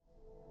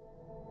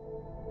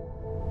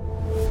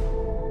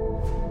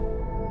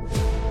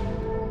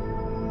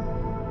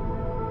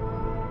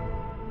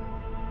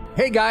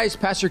Hey guys,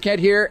 Pastor Kent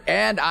here,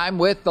 and I'm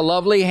with the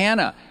lovely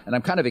Hannah. And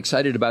I'm kind of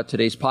excited about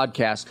today's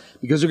podcast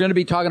because we're going to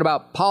be talking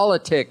about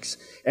politics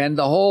and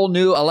the whole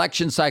new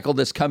election cycle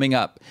that's coming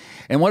up.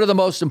 And one of the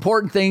most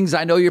important things,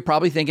 I know you're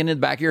probably thinking in the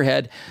back of your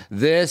head,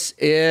 this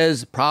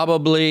is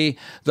probably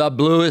the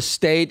bluest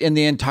state in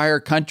the entire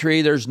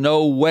country. There's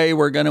no way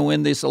we're going to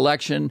win this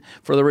election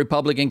for the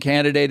Republican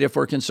candidate if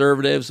we're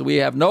conservatives. We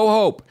have no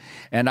hope.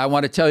 And I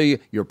want to tell you,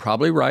 you're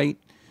probably right.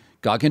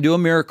 God can do a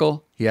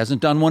miracle. He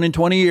hasn't done one in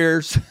 20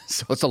 years,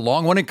 so it's a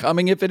long one in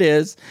coming if it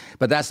is.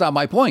 But that's not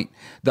my point.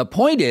 The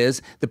point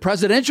is the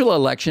presidential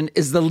election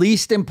is the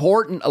least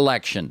important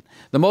election.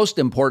 The most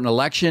important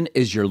election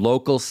is your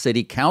local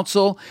city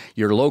council,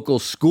 your local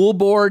school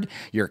board,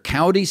 your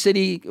county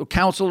city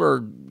council,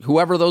 or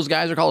whoever those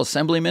guys are called,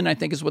 assemblymen, I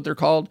think is what they're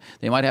called.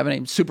 They might have a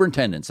name,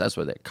 superintendents, that's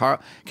what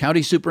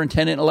county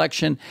superintendent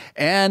election,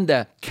 and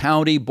the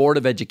county board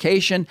of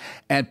education.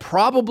 And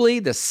probably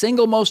the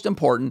single most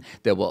important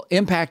that will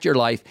impact your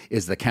life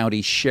is the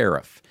county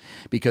sheriff,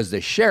 because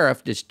the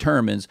sheriff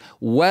determines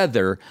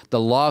whether the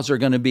laws are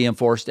going to be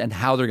enforced and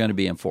how they're going to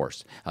be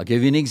enforced. I'll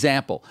give you an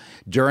example.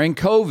 During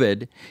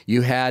COVID,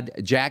 you had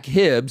Jack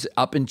Hibbs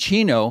up in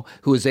Chino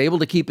who was able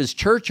to keep his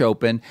church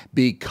open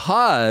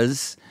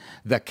because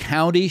the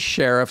county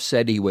sheriff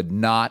said he would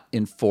not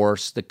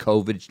enforce the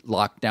COVID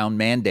lockdown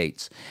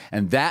mandates.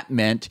 And that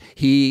meant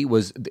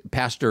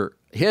Pastor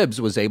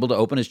Hibbs was able to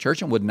open his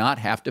church and would not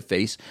have to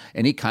face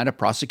any kind of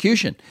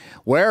prosecution.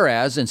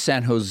 Whereas in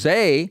San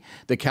Jose,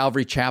 the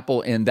Calvary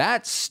Chapel in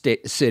that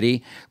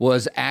city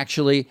was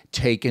actually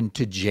taken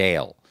to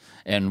jail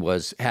and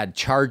had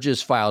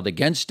charges filed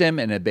against him,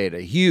 and it made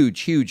a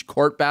huge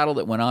court battle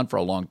that went on for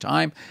a long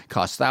time,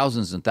 cost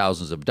thousands and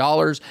thousands of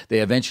dollars. They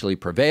eventually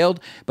prevailed,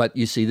 but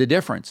you see the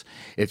difference.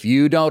 If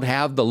you don't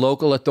have the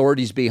local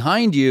authorities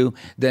behind you,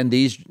 then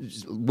these,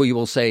 we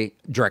will say,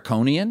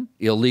 draconian,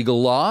 illegal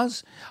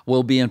laws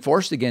will be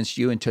enforced against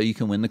you until you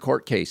can win the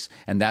court case,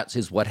 and that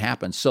is what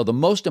happens. So the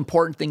most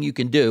important thing you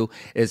can do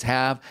is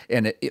have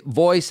a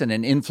voice and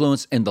an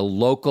influence in the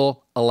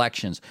local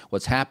elections.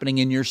 What's happening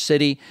in your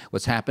city,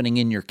 what's happening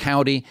in your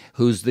county,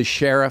 who's the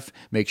sheriff.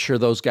 Make sure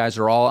those guys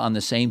are all on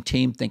the same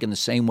team, thinking the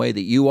same way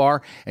that you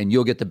are, and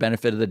you'll get the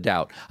benefit of the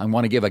doubt. I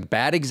want to give a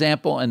bad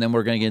example, and then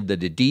we're going to get into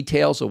the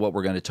details of what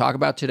we're going to talk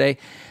about today.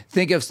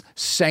 Think of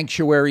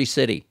sanctuary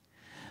city.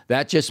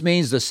 That just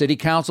means the city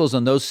councils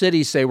in those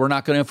cities say, we're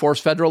not going to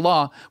enforce federal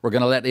law. We're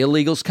going to let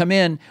illegals come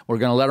in. We're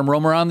going to let them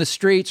roam around the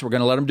streets. We're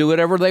going to let them do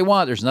whatever they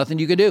want. There's nothing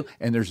you can do.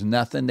 And there's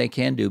nothing they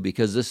can do,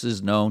 because this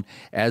is known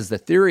as the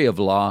theory of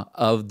law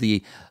of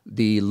the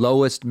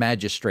lowest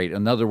magistrate.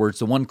 In other words,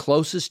 the one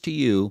closest to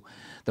you,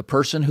 the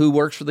person who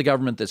works for the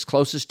government that's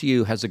closest to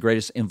you, has the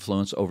greatest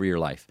influence over your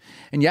life.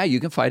 And yeah, you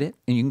can fight it,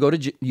 and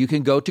you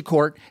can go to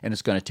court, and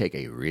it's going to take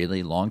a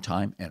really long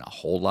time and a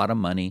whole lot of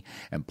money.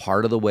 And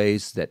part of the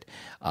ways that,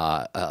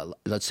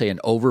 let's say, an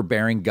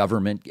overbearing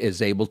government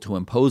is able to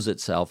impose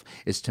itself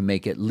is to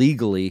make it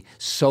legally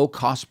so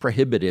cost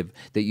prohibitive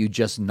that you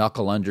just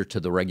knuckle under to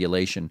the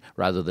regulation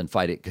rather than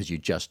fight it, because you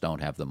just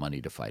don't have the money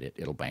to fight it.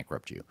 It'll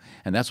bankrupt you.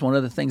 And that's one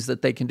of the things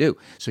that they can do.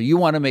 So you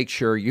want to make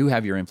sure you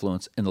have your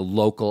influence in the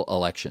local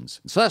elections.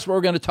 So that's what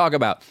we're going to talk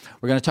about.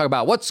 We're going to talk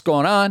about what's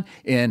going on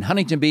in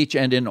Huntington Beach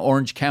and in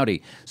Orange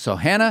County. So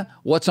Hannah,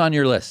 what's on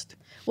your list?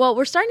 Well,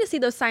 we're starting to see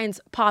those signs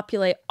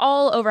populate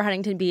all over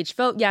Huntington Beach.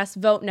 Vote yes,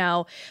 vote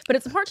no. But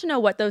it's important to know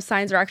what those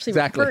signs are actually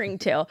referring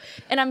to.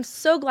 And I'm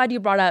so glad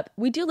you brought up,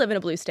 we do live in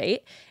a blue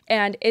state,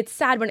 and it's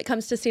sad when it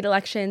comes to state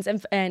elections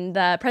and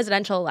the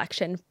presidential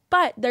election.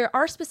 But there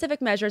are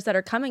specific measures that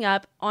are coming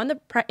up in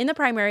the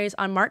primaries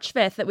on March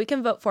 5th that we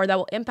can vote for that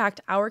will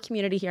impact our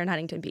community here in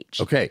Huntington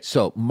Beach. Okay,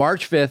 so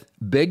March 5th,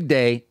 big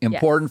day,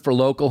 important for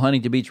local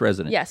Huntington Beach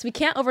residents. Yes, we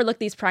can't overlook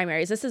these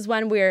primaries. This is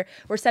when we're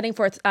setting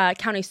forth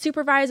county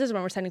supervisors,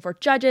 when we're setting forth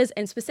judges,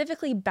 and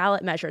specifically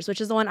ballot measures, which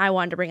is the one I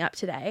wanted to bring up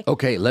today.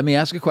 Okay, let me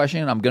ask a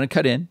question. I'm going to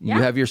cut in. Yeah.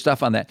 You have your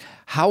stuff on that.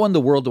 How in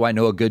the world do I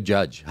know a good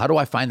judge? How do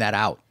I find that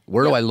out?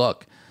 Where do I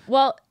look?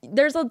 Well,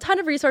 there's a ton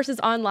of resources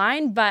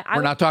online, but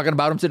we're not talking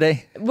about them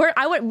today. We're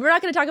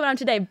not going to talk about them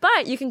today,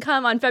 but you can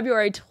come on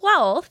February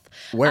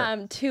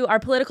 12th to our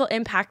political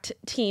impact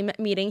team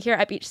meeting here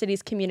at Beach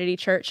Cities Community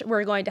Church.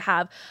 We're going to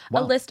have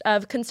a list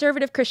of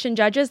conservative Christian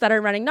judges that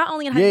are running not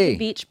only in Huntington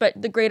Beach, but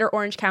the greater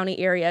Orange County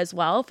area as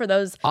well, for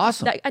those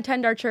that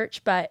attend our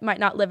church but might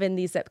not live in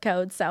these zip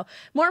codes. So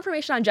more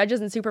information on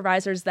judges and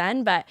supervisors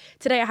then, but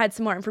today I had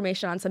some more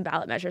information on some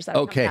ballot measures that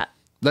are coming up.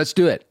 Let's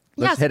do it.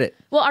 Let's hit it.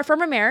 Well, our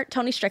former mayor,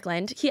 Tony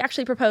Strickland, he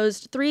actually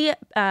proposed 3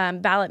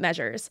 ballot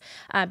measures,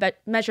 but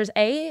measures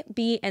A,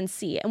 B, and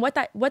C. And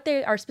what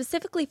they are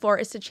specifically for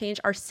is to change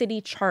our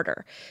city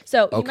charter.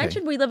 So you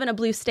mentioned we live in a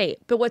blue state,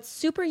 but what's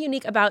super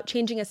unique about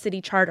changing a city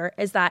charter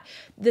is that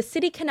the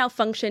city can now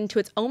function to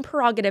its own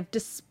prerogative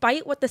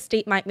despite what the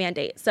state might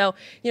mandate. So,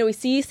 we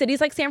see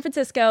cities like San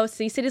Francisco,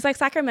 see cities like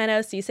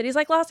Sacramento, see cities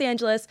like Los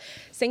Angeles,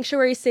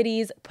 sanctuary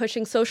cities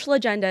pushing social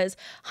agendas.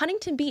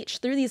 Huntington Beach,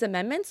 through these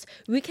amendments,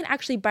 we can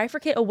actually bifurcate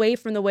bifurcate away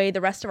from the way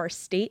the rest of our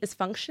state is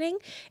functioning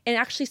and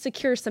actually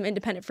secure some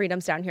independent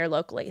freedoms down here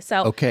locally.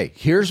 So, okay,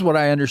 here's what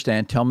I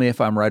understand. Tell me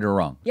if I'm right or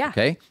wrong. Yeah.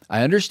 Okay,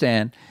 I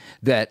understand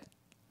that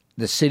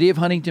the city of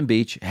Huntington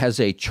Beach has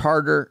a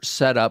charter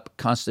set up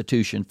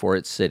constitution for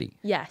its city.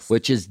 Yes.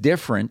 Which is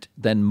different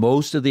than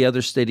most of the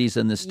other cities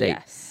in the state.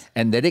 Yes.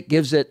 And that it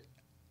gives it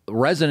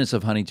residents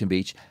of Huntington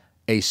Beach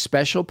a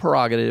special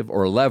prerogative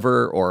or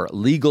lever or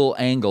legal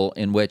angle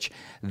in which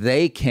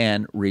they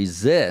can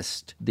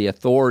resist the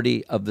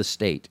authority of the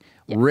state,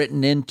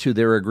 written into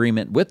their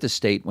agreement with the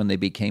state when they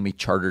became a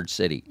chartered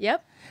city.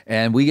 Yep.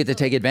 And we get to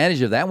take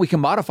advantage of that. We can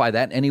modify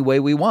that any way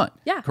we want.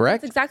 Yeah,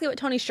 correct? That's exactly what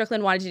Tony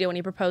Strickland wanted to do when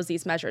he proposed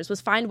these measures, was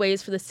find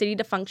ways for the city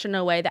to function in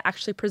a way that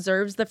actually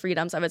preserves the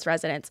freedoms of its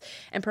residents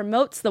and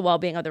promotes the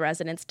well-being of the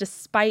residents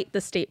despite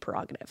the state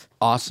prerogative.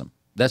 Awesome.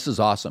 This is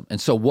awesome. And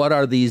so what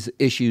are these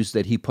issues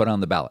that he put on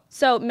the ballot?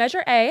 So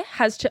Measure A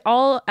has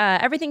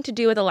everything to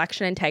do with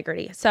election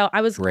integrity. So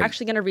I was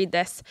actually going to read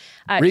this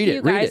to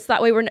you guys.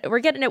 That way we're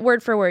getting it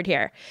word for word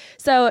here.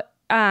 So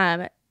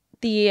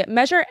the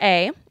Measure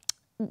A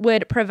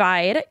would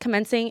provide,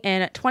 commencing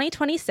in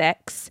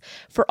 2026,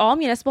 for all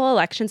municipal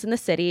elections in the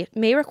city,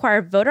 may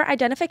require voter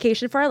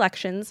identification for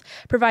elections,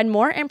 provide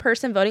more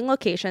in-person voting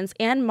locations,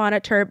 and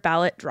monitor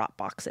ballot drop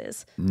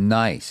boxes.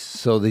 Nice.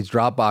 So these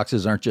drop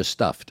boxes aren't just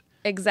stuffed.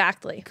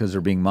 Exactly. Because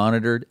they're being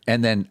monitored.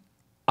 And then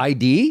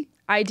ID?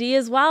 ID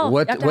as well. You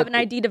have to have an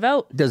ID to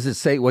vote. Does it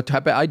say what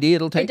type of ID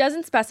it'll take? It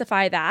doesn't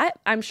specify that.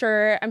 I'm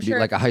sure.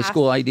 Like a high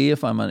school ID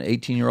if I'm an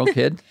 18-year-old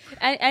kid?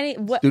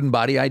 Student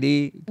body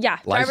ID? Yeah.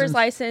 Driver's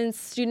license,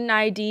 student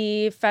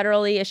ID,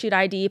 federally issued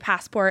ID,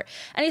 passport,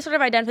 any sort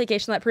of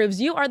identification that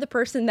proves you are the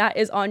person that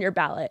is on your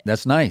ballot.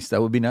 That's nice.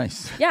 That would be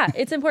nice. Yeah,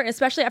 it's important,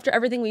 especially after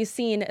everything we've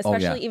seen,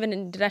 especially even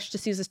in Dinesh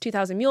D'Souza's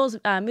 2000 Mules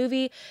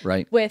movie,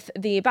 with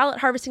the ballot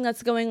harvesting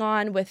that's going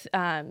on, with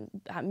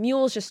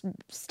mules just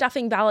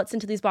stuffing ballots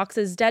into these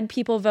boxes, dead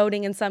people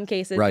voting in some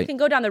cases. You can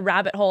go down the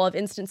rabbit hole of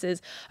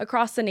instances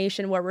across the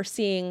nation where we're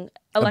seeing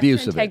election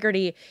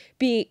integrity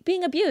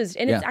being abused.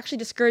 And it's actually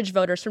discouraged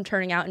voters from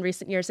turning out in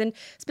recent years. And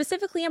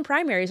specifically in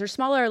primaries or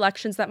smaller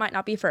elections that might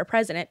not be for a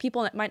president,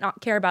 people that might not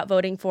care about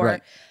voting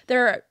for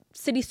their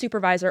city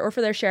supervisor or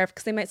for their sheriff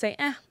because they might say,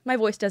 my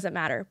voice doesn't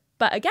matter.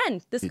 But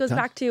again, this goes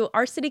back to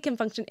our city can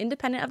function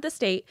independent of the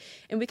state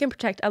and we can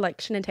protect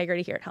election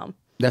integrity here at home.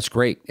 That's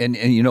great. And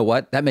you know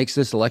what? That makes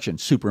this election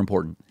super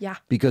important. Yeah.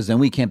 Because then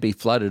we can't be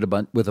flooded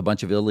with a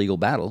bunch of illegal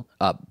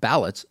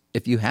ballots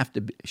if you have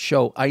to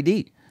show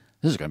ID.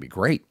 This is going to be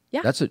great.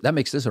 Yeah. That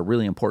makes this a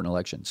really important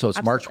election. So it's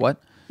Absolutely. March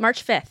what?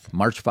 March 5th.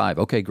 March 5.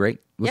 Okay, great.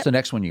 What's the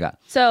next one you got?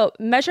 So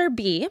Measure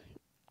B.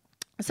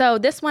 So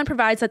this one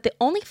provides that the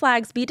only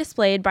flags be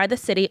displayed by the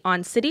city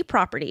on city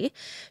property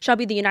shall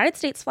be the United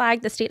States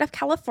flag, the state of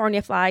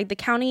California flag, the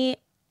county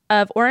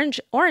of Orange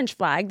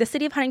flag, the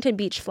city of Huntington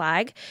Beach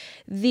flag,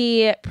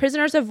 the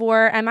Prisoners of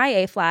War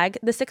MIA flag,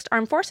 the 6th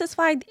Armed Forces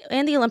flag,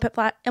 and the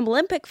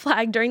Olympic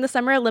flag during the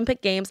Summer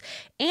Olympic Games,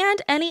 and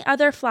any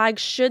other flag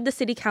should the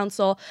city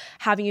council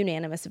have a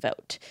unanimous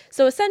vote.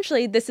 So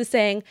essentially, this is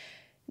saying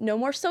no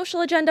more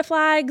social agenda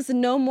flags,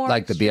 no more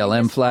like the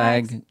BLM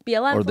flag,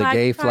 or the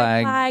gay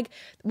flag.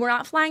 We're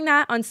not flying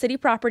that on city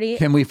property.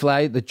 Can we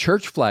fly the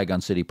church flag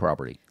on city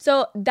property?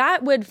 So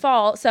that would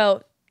fall.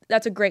 So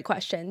that's a great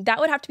question.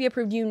 That would have to be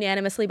approved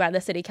unanimously by the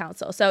city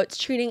council. So it's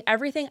treating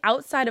everything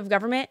outside of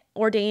government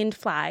ordained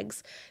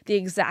flags the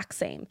exact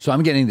same. So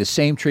I'm getting the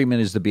same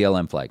treatment as the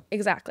BLM flag.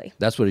 Exactly.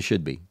 That's what it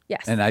should be.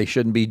 Yes. And I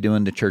shouldn't be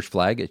doing the church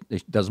flag.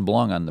 It doesn't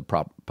belong on the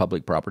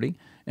public property.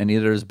 And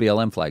neither does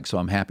BLM flag. So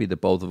I'm happy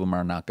that both of them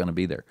are not going to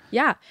be there.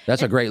 Yeah.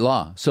 That's a great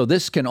law. So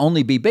this can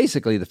only be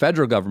basically the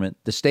federal government,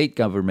 the state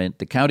government,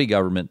 the county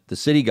government, the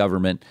city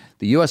government,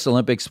 the U.S.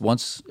 Olympics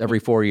once every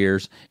 4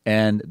 years,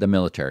 and the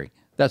military.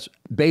 That's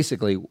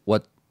basically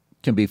what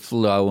can be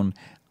flown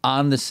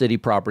on the city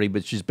property,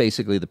 which is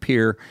basically the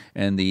pier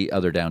and the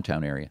other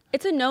downtown area.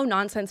 It's a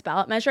no-nonsense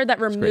ballot measure that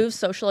removes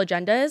social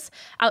agendas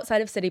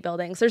outside of city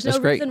buildings. There's no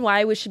reason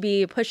why we should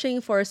be pushing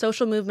for a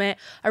social movement,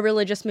 a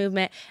religious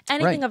movement,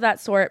 anything of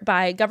that sort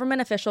by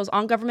government officials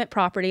on government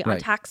property, on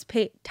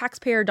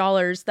taxpayer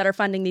dollars that are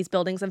funding these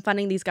buildings and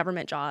funding these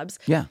government jobs.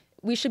 Yeah.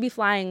 We should be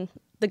flying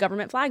the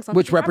government flags on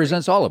which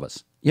represents all of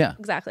us. Yeah.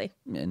 Exactly.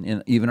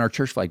 And even our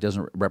church flag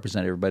doesn't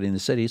represent everybody in the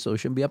city, so it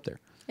shouldn't be up there.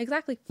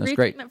 Exactly. That's Free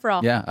great. treatment for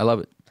all. Yeah, I love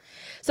it.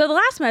 So the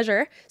last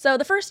measure, so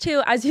the first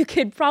two, as you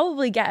could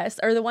probably guess,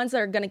 are the ones that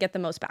are going to get the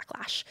most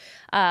backlash.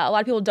 A lot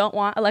of people don't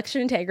want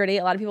election integrity.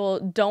 A lot of people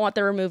don't want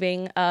the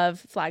removing of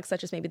flags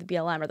such as maybe the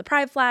BLM or the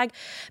Pride flag.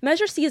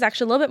 Measure C is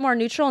actually a little bit more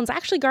neutral and it's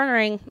actually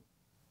garnering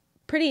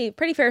pretty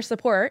fair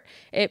support.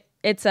 It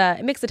makes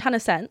a ton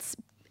of sense.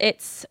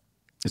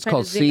 It's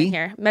called C?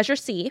 Here. Measure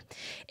C.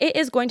 It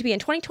is going to be in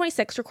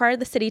 2026 require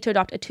the city to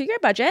adopt a 2-year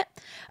budget,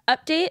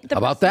 update the How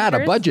about that, a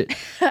budget?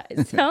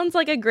 It sounds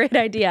like a great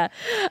idea.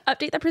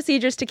 Update the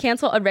procedures to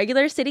cancel a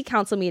regular city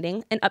council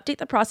meeting and update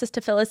the process to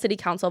fill a city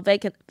council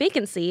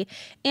vacancy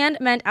and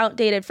amend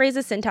outdated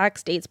phrases,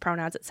 syntax, dates,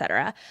 pronouns,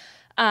 etc.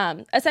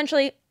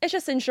 Essentially, it's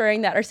just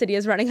ensuring that our city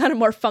is running on a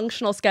more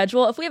functional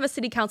schedule. If we have a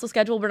city council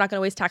schedule, we're not going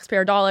to waste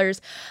taxpayer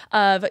dollars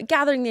of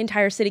gathering the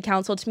entire city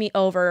council to meet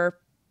over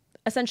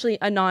essentially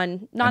a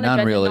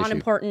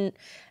non-important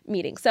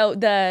meeting. So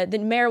the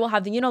mayor will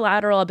have the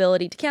unilateral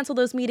ability to cancel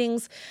those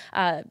meetings.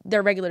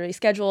 They're regularly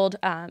scheduled,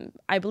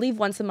 I believe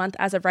once a month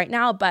as of right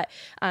now. But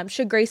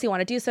should Gracie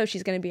want to do so,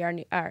 she's going to be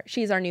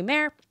she's our new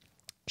mayor.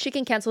 She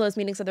can cancel those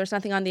meetings if there's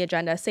nothing on the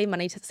agenda, save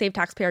money, save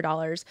taxpayer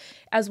dollars,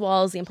 as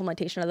well as the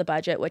implementation of the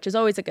budget, which is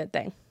always a good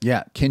thing.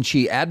 Yeah. Can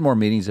she add more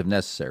meetings if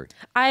necessary?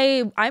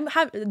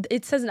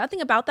 It says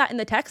nothing about that in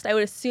the text. I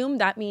would assume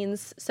that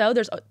means so.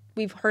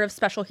 We've heard of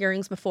special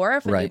hearings before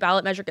if a new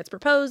ballot measure gets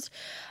proposed.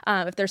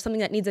 If there's something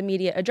that needs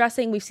immediate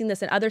addressing, we've seen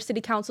this in other city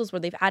councils where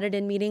they've added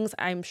in meetings.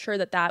 I'm sure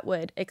that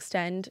would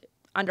extend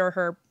under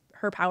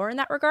her power in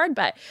that regard.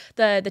 But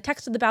the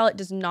text of the ballot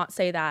does not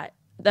say that.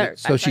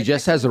 So she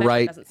just has a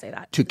right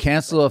to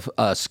cancel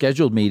a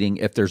scheduled meeting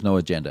if there's no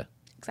agenda.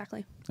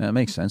 Exactly. That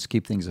makes sense.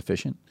 Keep things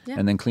efficient,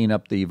 and then clean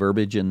up the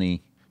verbiage and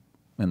the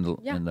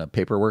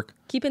paperwork.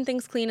 Keeping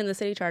things clean in the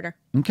city charter.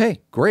 Okay,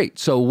 great.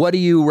 So what do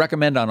you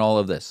recommend on all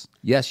of this?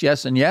 Yes,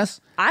 yes, and yes?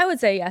 I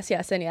would say yes,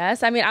 yes, and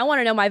yes. I mean, I want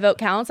to know my vote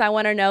counts. I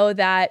want to know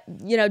that,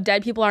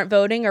 dead people aren't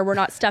voting or we're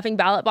not stuffing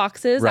ballot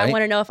boxes. Right. I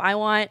want to know if I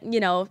want,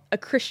 a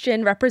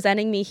Christian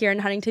representing me here in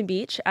Huntington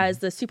Beach as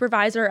the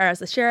supervisor or as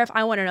the sheriff.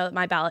 I want to know that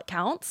my ballot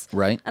counts.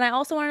 Right. And I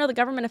also want to know that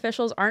government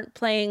officials aren't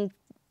playing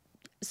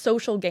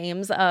social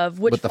games of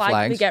which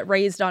flag we get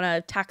raised on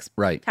a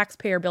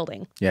taxpayer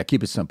building. Yeah,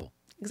 keep it simple.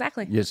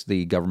 Exactly. Just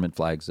the government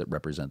flags that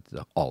represent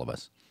all of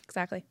us.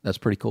 Exactly. That's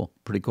pretty cool.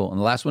 Pretty cool. And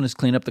the last one is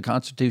clean up the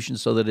Constitution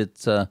so that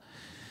it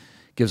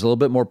gives a little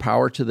bit more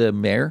power to the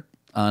mayor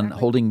on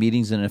holding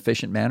meetings in an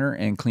efficient manner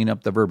and clean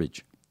up the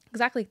verbiage.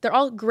 Exactly. They're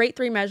all great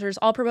 3 measures,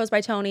 all proposed by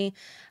Tony.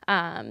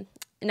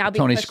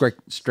 Tony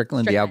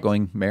Strickland, the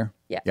outgoing mayor?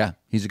 Yeah,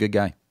 he's a good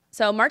guy.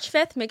 So March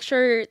 5th, make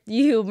sure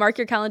you mark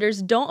your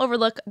calendars. Don't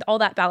overlook all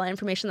that ballot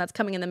information that's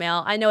coming in the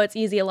mail. I know it's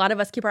easy. A lot of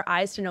us keep our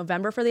eyes to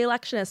November for the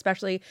election,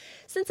 especially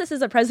since this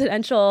is a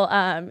presidential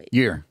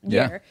year.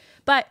 Yeah.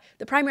 But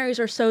the primaries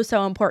are so,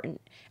 so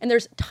important. And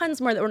there's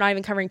tons more that we're not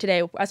even covering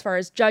today as far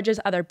as judges,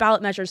 other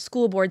ballot measures,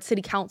 school boards,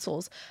 city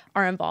councils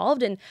are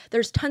involved. And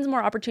there's tons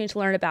more opportunity to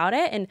learn about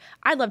it. And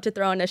I'd love to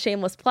throw in a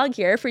shameless plug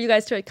here for you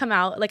guys to come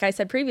out, like I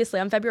said previously,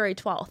 on February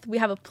 12th. We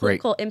have a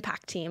political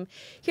impact team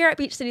here at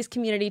Beach Cities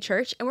Community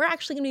Church. And we're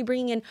actually going to be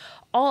bringing in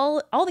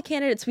all the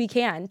candidates we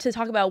can to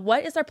talk about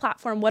what is their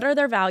platform, what are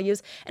their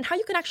values, and how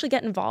you can actually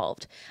get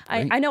involved.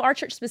 I know our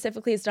church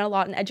specifically has done a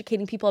lot in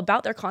educating people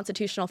about their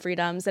constitutional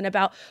freedoms and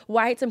about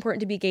why it's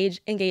important to be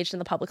engaged in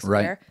the public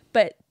square.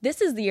 But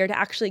this is the year to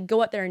actually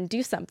go out there and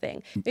do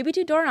something. Maybe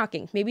do door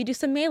knocking, maybe do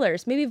some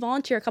mailers, maybe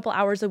volunteer a couple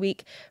hours a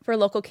week for a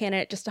local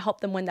candidate just to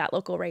help them win that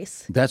local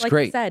race. That's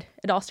great. Like I said,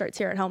 it all starts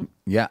here at home.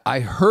 Yeah, I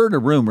heard a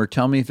rumor,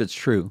 tell me if it's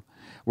true.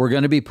 We're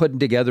going to be putting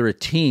together a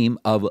team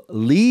of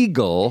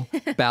legal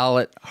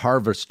ballot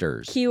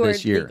harvesters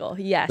this year. Legal.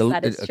 Yes,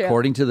 that is true.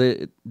 According to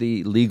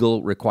the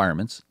legal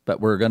requirements, but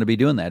we're going to be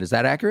doing that. Is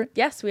that accurate?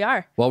 Yes, we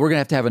are. Well, we're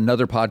going to have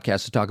another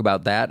podcast to talk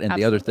about that and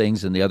the other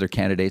things and the other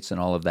candidates and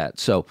all of that.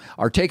 So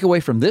our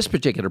takeaway from this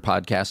particular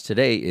podcast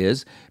today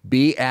is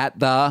be at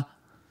the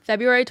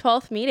February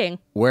 12th meeting.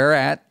 Where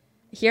at?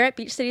 Here at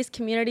Beach Cities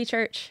Community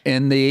Church.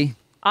 In the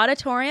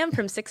auditorium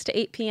from 6 to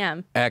 8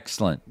 p.m.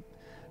 Excellent.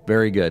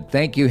 Very good.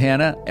 Thank you,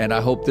 Hannah, and I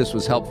hope this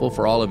was helpful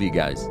for all of you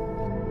guys.